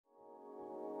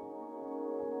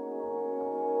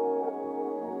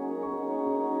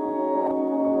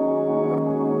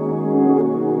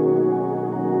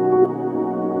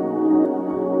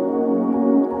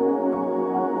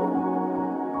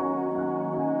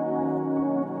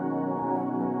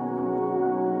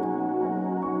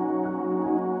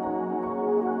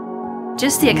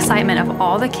Just the excitement of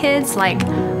all the kids, like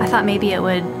I thought maybe it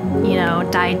would, you know,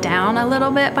 die down a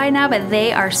little bit by now, but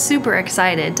they are super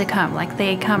excited to come. Like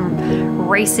they come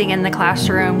racing in the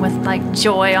classroom with like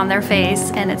joy on their face,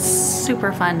 and it's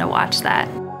super fun to watch that.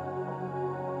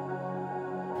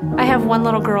 I have one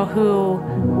little girl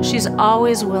who she's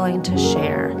always willing to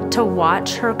share. To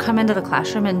watch her come into the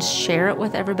classroom and share it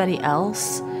with everybody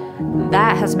else,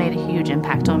 that has made a huge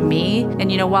impact on me.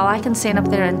 And you know, while I can stand up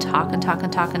there and talk and talk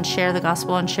and talk and share the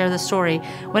gospel and share the story,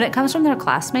 when it comes from their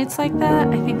classmates like that,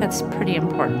 I think that's pretty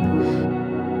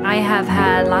important. I have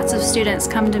had lots of students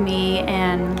come to me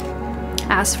and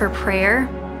ask for prayer.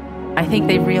 I think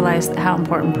they've realized how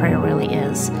important prayer really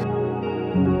is.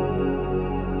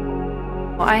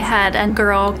 I had a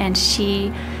girl and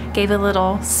she gave a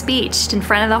little speech in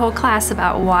front of the whole class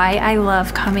about why I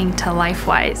love coming to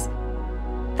LifeWise.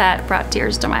 That brought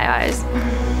tears to my eyes.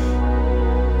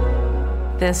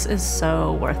 This is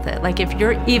so worth it. Like if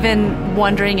you're even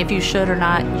wondering if you should or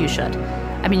not, you should.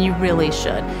 I mean, you really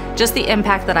should. Just the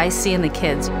impact that I see in the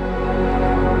kids.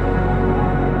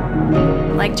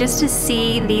 Like just to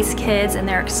see these kids and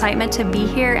their excitement to be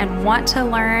here and want to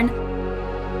learn.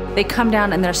 They come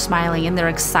down and they're smiling and they're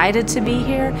excited to be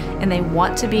here and they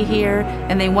want to be here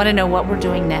and they want to know what we're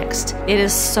doing next. It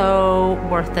is so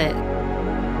worth it.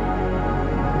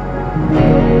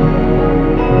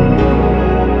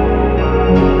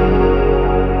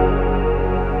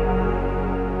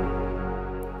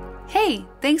 Hey,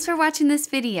 thanks for watching this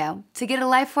video. To get a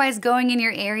LifeWise going in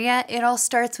your area, it all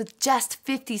starts with just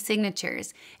 50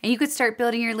 signatures, and you could start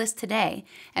building your list today.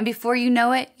 And before you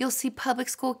know it, you'll see public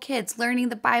school kids learning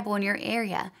the Bible in your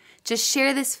area. Just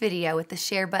share this video with the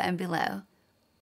share button below.